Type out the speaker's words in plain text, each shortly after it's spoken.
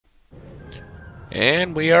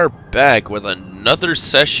And we are back with another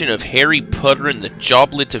session of Harry Potter and the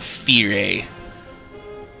Goblet of Fire.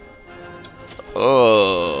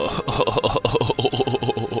 Oh.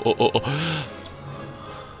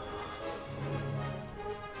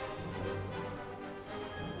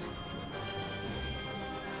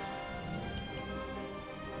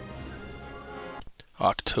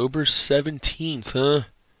 October 17th, huh?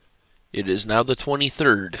 It is now the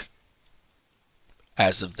 23rd.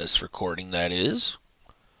 As of this recording, that is.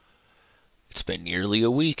 It's been nearly a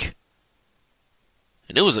week.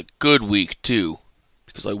 And it was a good week, too,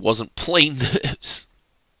 because I wasn't playing this.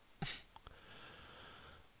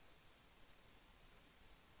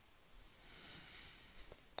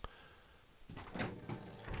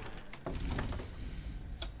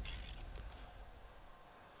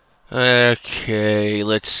 Okay,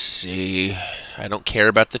 let's see. I don't care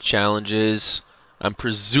about the challenges. I'm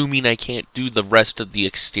presuming I can't do the rest of the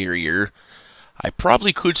exterior. I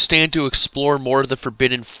probably could stand to explore more of the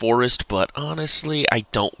Forbidden Forest, but honestly, I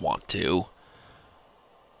don't want to.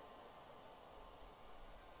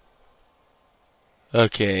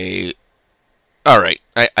 Okay. Alright,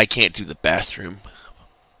 I can't do the bathroom.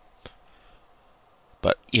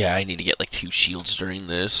 But yeah, I need to get like 2 shields during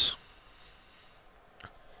this.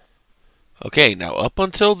 Okay, now up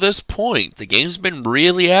until this point, the game's been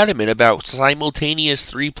really adamant about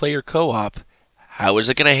simultaneous 3-player co-op. How is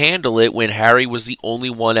it going to handle it when Harry was the only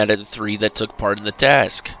one out of the 3 that took part in the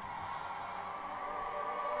task?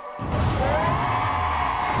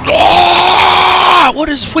 Ah! What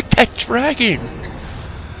is with that dragon?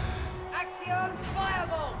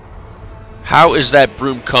 How is that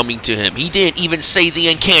broom coming to him? He didn't even say the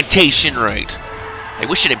incantation right. I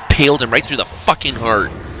wish it impaled him right through the fucking heart.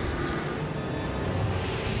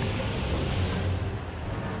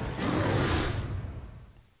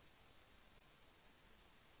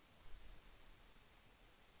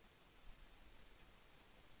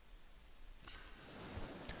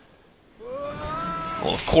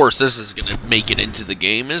 Well, of course, this is going to make it into the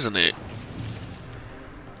game, isn't it?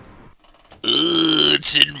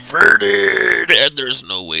 It's inverted, and there's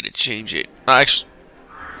no way to change it. Actually,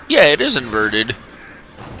 yeah, it is inverted.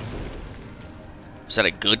 Is that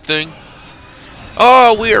a good thing?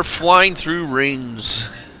 Oh, we are flying through rings.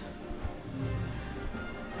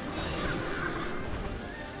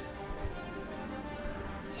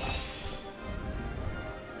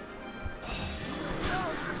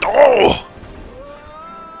 Oh!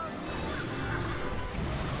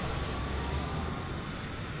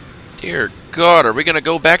 Dear God, are we gonna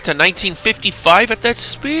go back to 1955 at that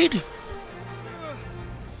speed?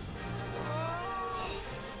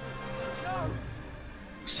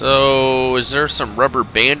 So, is there some rubber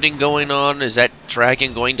banding going on? Is that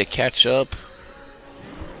dragon going to catch up?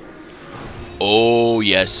 Oh,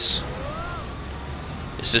 yes.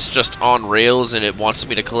 Is this just on rails and it wants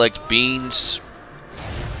me to collect beans?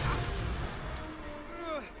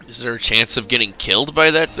 Is there a chance of getting killed by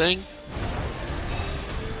that thing?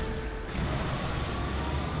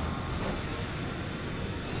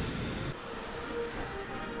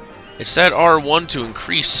 It said R1 to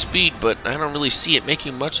increase speed, but I don't really see it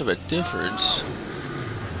making much of a difference.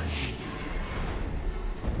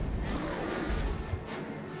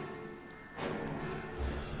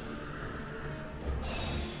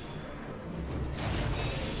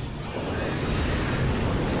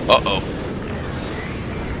 Uh-oh.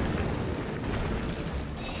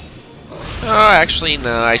 Actually,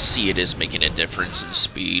 no, I see it is making a difference in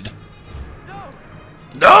speed.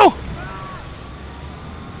 No!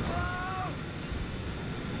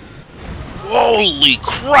 Holy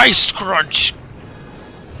Christ, Crunch!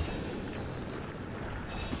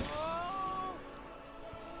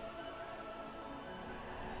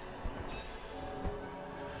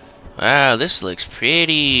 Wow, this looks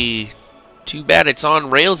pretty. Too bad it's on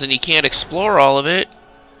rails and you can't explore all of it.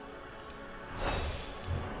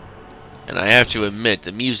 And I have to admit,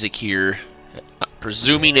 the music here,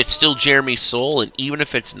 presuming it's still Jeremy Soule, and even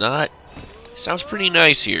if it's not, sounds pretty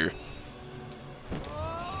nice here.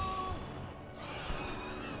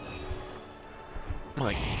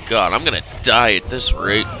 My God, I'm gonna die at this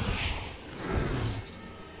rate.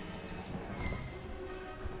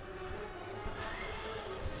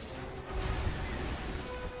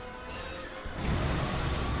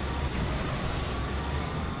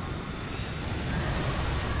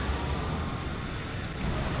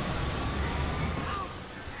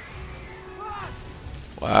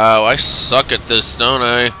 Wow, I suck at this, don't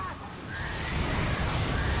I?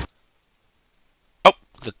 Oh,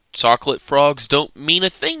 the chocolate frogs don't mean a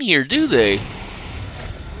thing here, do they?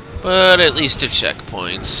 But at least to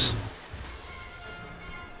checkpoints.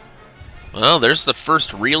 Well, there's the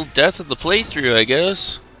first real death of the playthrough, I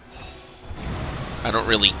guess. I don't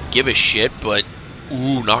really give a shit, but...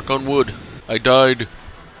 Ooh, knock on wood. I died.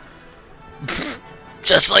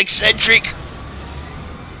 Just like Cedric!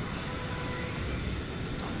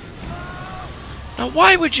 Now,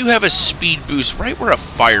 why would you have a speed boost right where a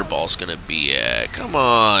fireball's gonna be at? Come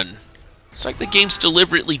on. It's like the game's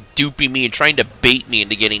deliberately duping me and trying to bait me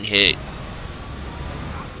into getting hit.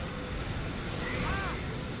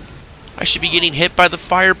 I should be getting hit by the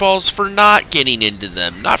fireballs for not getting into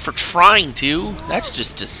them, not for trying to. That's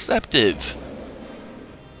just deceptive.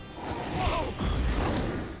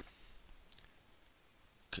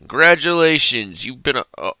 Congratulations, you've been a...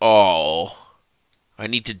 Oh. I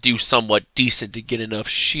need to do somewhat decent to get enough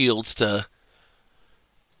shields to...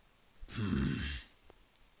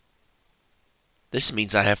 This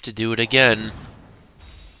means I have to do it again.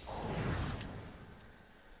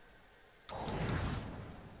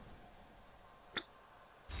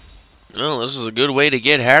 Well, this is a good way to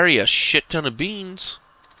get Harry a shit ton of beans.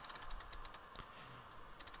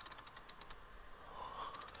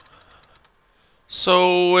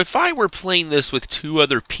 So, if I were playing this with 2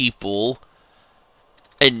 other people,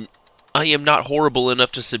 and I am not horrible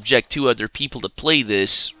enough to subject 2 other people to play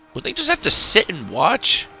this, would they just have to sit and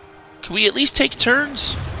watch? Can we at least take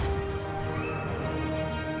turns?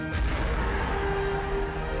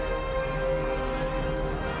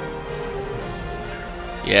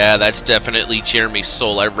 Yeah, that's definitely Jeremy's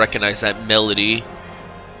Soul. I recognize that melody.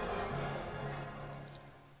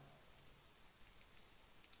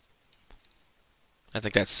 I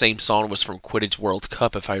think that same song was from Quidditch World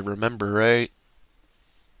Cup, if I remember right.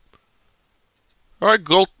 I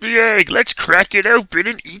gulped the egg. Let's crack it open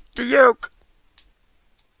and eat the yolk.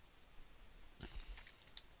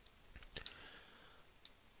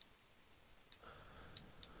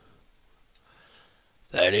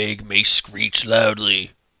 That egg may screech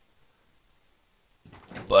loudly,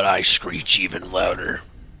 but I screech even louder.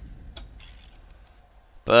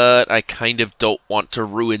 But I kind of don't want to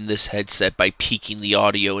ruin this headset by peaking the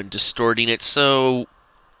audio and distorting it, so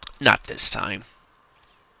not this time.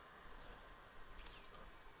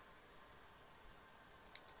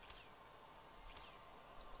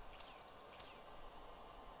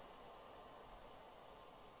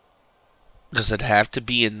 Does it have to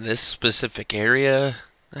be in this specific area?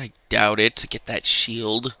 I doubt it, to get that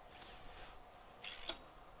shield.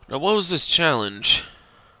 Now, what was this challenge?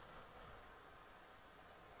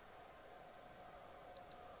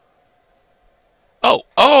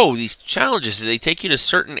 Oh, these challenges, do they take you to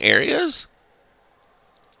certain areas?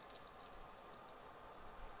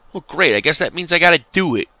 Well, great, I guess that means I gotta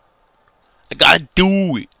do it. I gotta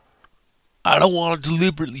do it. I don't want to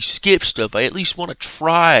deliberately skip stuff. I at least want to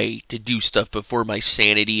try to do stuff before my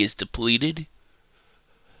sanity is depleted.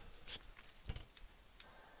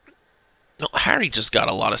 No, Harry just got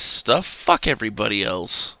a lot of stuff. Fuck everybody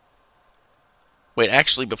else. Wait,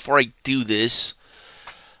 actually, before I do this,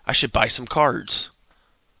 I should buy some cards.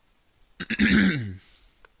 I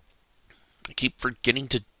keep forgetting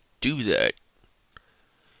to do that.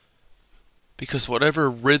 Because whatever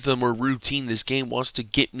rhythm or routine this game wants to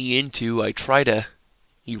get me into, I try to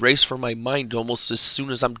erase from my mind almost as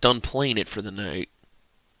soon as I'm done playing it for the night.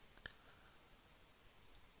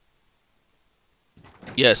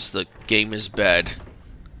 Yes, the game is bad.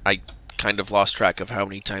 I kind of lost track of how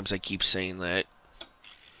many times I keep saying that.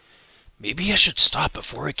 Maybe I should stop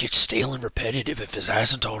before it gets stale and repetitive if it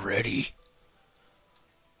hasn't already.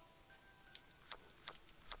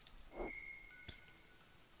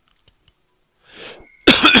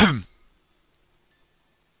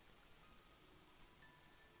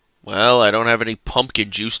 Well, I don't have any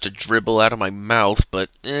pumpkin juice to dribble out of my mouth, but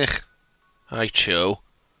I cho.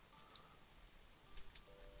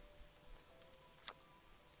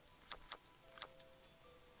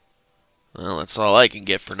 Well, that's all I can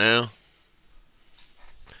get for now.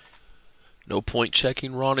 No point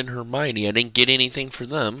checking Ron and Hermione. I didn't get anything for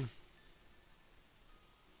them.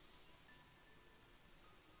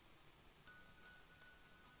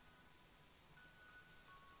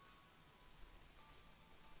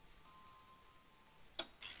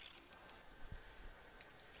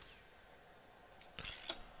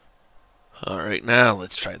 Alright, now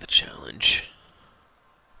let's try the challenge.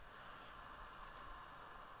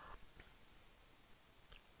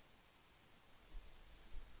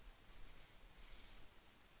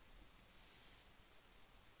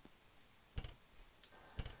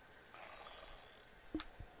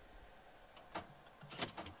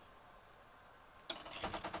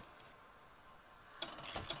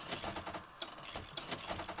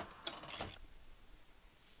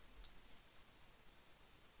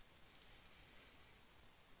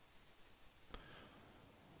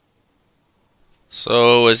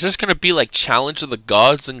 So, is this gonna be like Challenge of the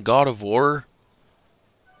Gods in God of War?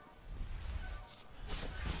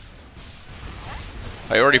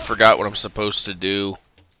 I already forgot what I'm supposed to do.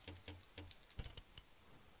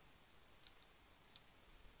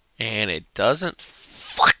 And it doesn't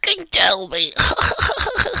fucking tell me.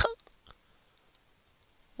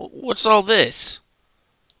 What's all this?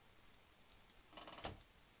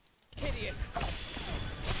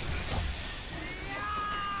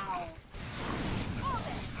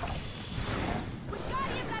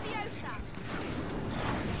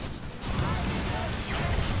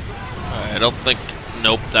 I don't think...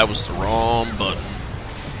 Nope, that was the wrong button.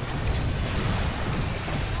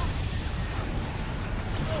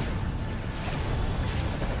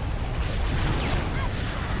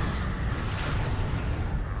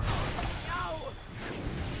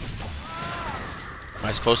 Am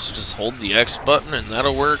I supposed to just hold the X button and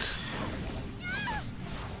that'll work?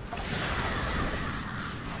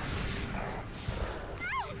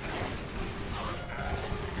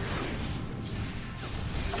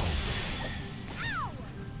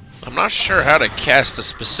 I'm not sure how to cast the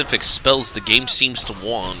specific spells the game seems to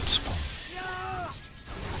want.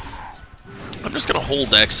 I'm just gonna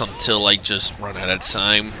hold X until I just run out of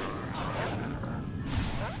time.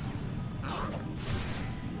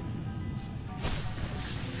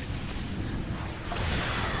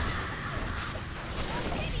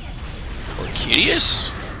 Orchideus?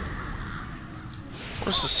 What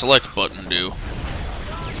does the select button do?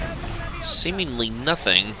 Seemingly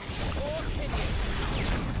nothing.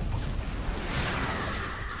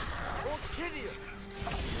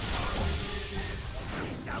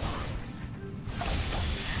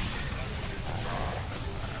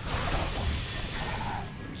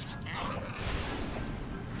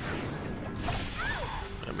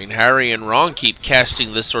 I mean, Harry and Ron keep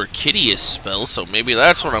casting this Orchideus spell, so maybe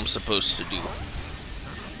that's what I'm supposed to do.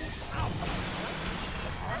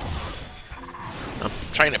 I'm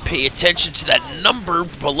trying to pay attention to that number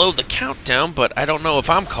below the countdown, but I don't know if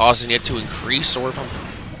I'm causing it to increase or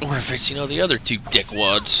if it's, you know, the other two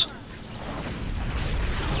dickwads.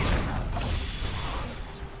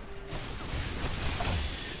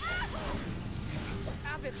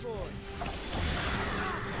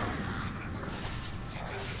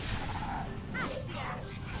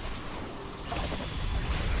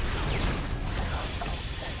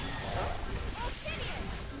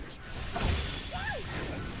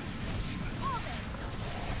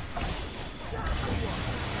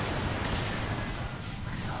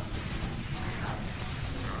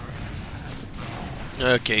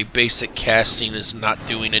 Okay, basic casting is not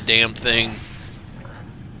doing a damn thing.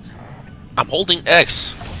 I'm holding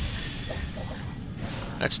X.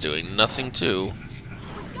 That's doing nothing too.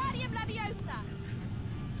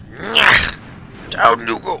 Down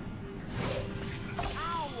you go.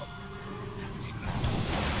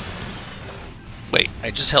 Wait, I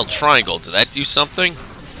just held triangle. Did that do something?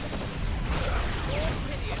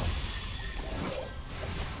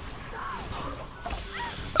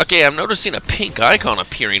 Okay, I'm noticing a pink icon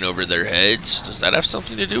appearing over their heads. Does that have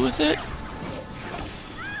something to do with it?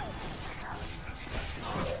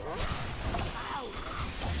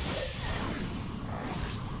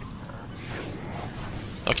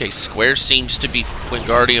 Okay, square seems to be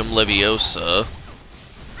Wingardium Leviosa.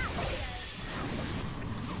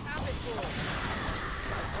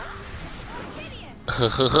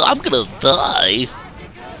 I'm gonna die.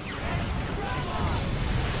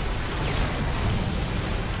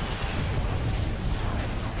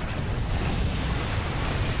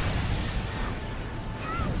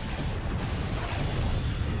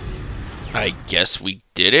 I guess we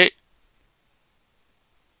did it.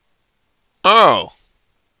 Oh.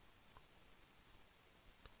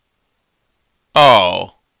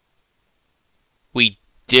 Oh. We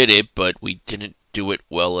did it, but we didn't do it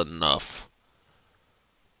well enough.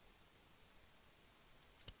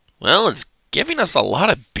 Well, it's giving us a lot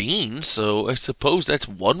of beans, so I suppose that's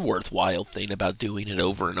one worthwhile thing about doing it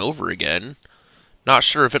over and over again. Not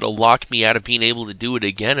sure if it'll lock me out of being able to do it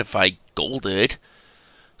again if I gold it.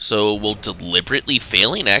 So, will deliberately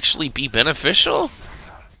failing actually be beneficial?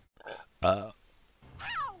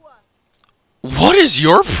 What is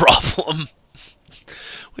your problem?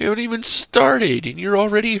 We haven't even started, and you're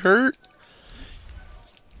already hurt?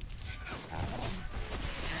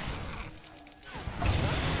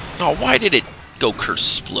 Oh, why did it go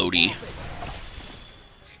Curse-Splody?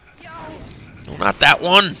 No, not that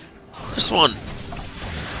one. This one.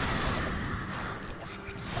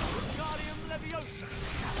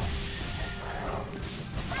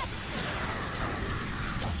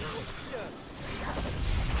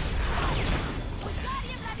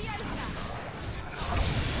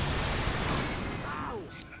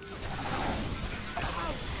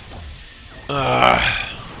 I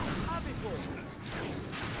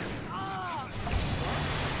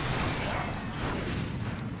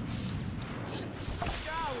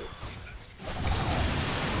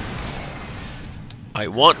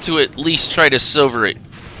want to at least try to silver it.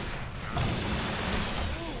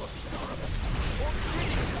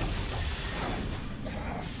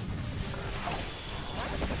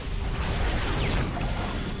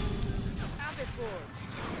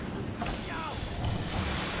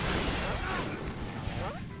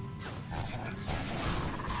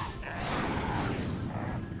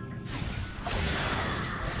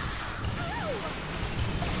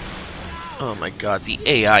 Oh my god, the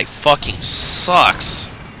AI fucking sucks.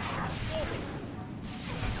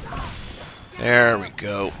 There we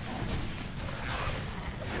go.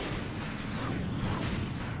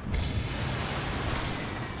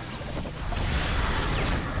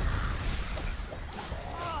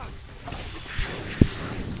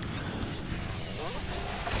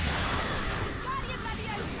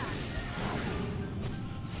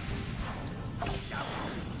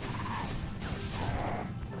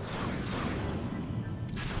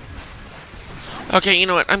 Okay, you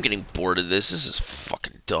know what? I'm getting bored of this. This is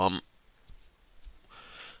fucking dumb.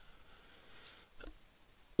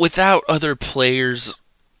 Without other players,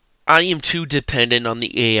 I am too dependent on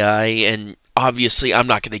the AI, and obviously I'm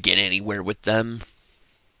not going to get anywhere with them.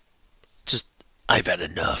 Just, I've had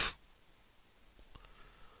enough.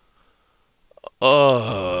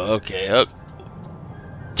 Oh, okay.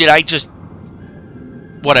 Did I just...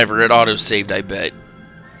 Whatever, it auto-saved, I bet.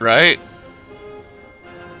 Right?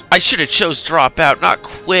 I should have chose drop out, not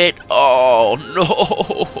quit. Oh,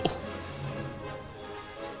 no.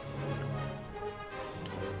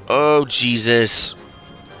 Oh, Jesus.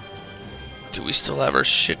 Do we still have our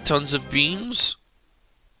shit tons of beams?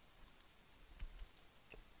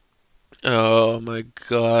 Oh my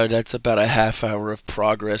god, that's about a half hour of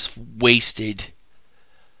progress wasted.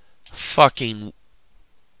 Fucking...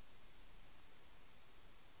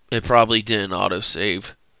 It probably didn't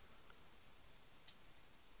autosave.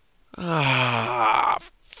 Ah...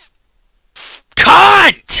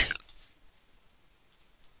 Cunt!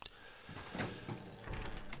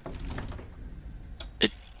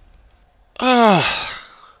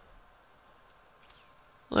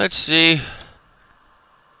 Let's see.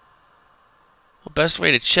 The best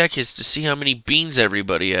way to check is to see how many beans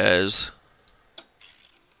everybody has.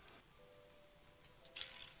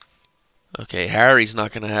 Okay, Harry's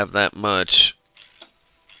not going to have that much.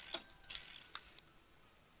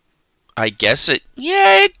 I guess it...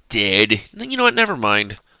 Yeah, it did. You know what? Never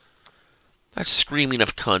mind. That screaming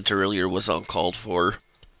of cunt earlier was uncalled for.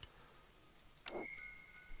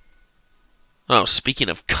 Oh, speaking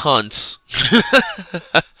of cunts.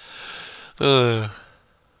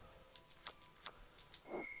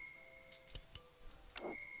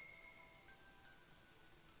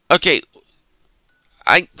 Okay.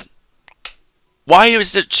 Why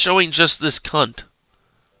is it showing just this cunt?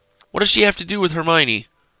 What does she have to do with Hermione?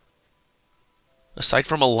 Aside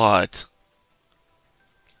from a lot.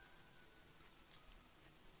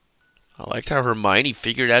 I liked how Hermione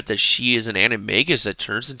figured out that she is an animagus that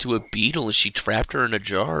turns into a beetle and she trapped her in a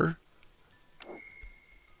jar.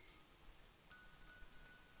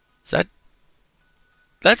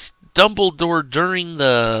 That's Dumbledore during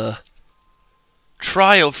the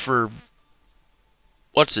trial for...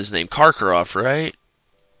 What's his name? Karkaroff, right?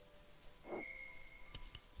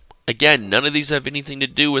 Again, none of these have anything to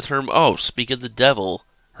do with Oh, speak of the devil.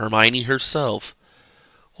 Hermione herself.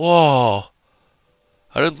 Whoa.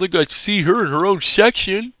 I didn't think I'd see her in her own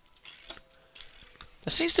section.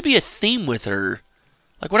 There seems to be a theme with her.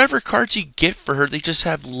 Like, whatever cards you get for her, they just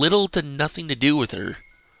have little to nothing to do with her.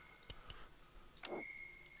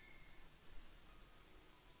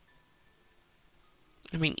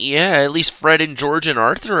 I mean, yeah, at least Fred and George and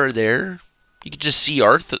Arthur are there. You could just see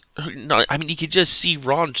Arthur... No, I mean, you could just see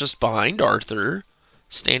Ron just behind Arthur,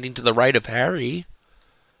 standing to the right of Harry.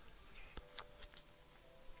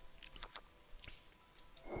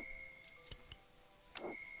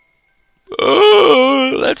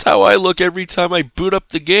 Oh, that's how I look every time I boot up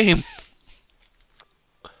the game.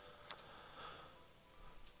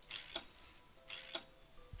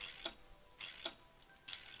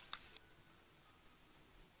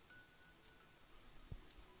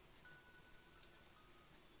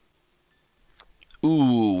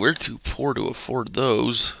 Ooh, we're too poor to afford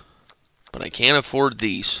those. But I can't afford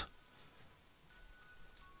these.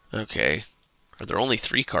 Okay. Are there only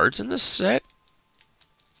 3 cards in this set?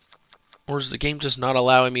 Or is the game just not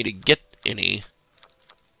allowing me to get any?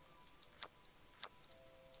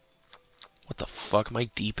 What the fuck? My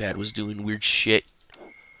D-pad was doing weird shit.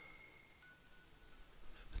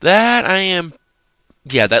 That I am...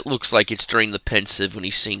 Yeah, that looks like it's during the pensive when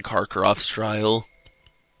he's seeing Karkaroff's trial.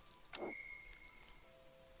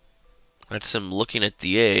 That's him looking at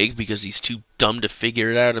the egg because he's too dumb to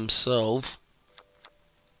figure it out himself.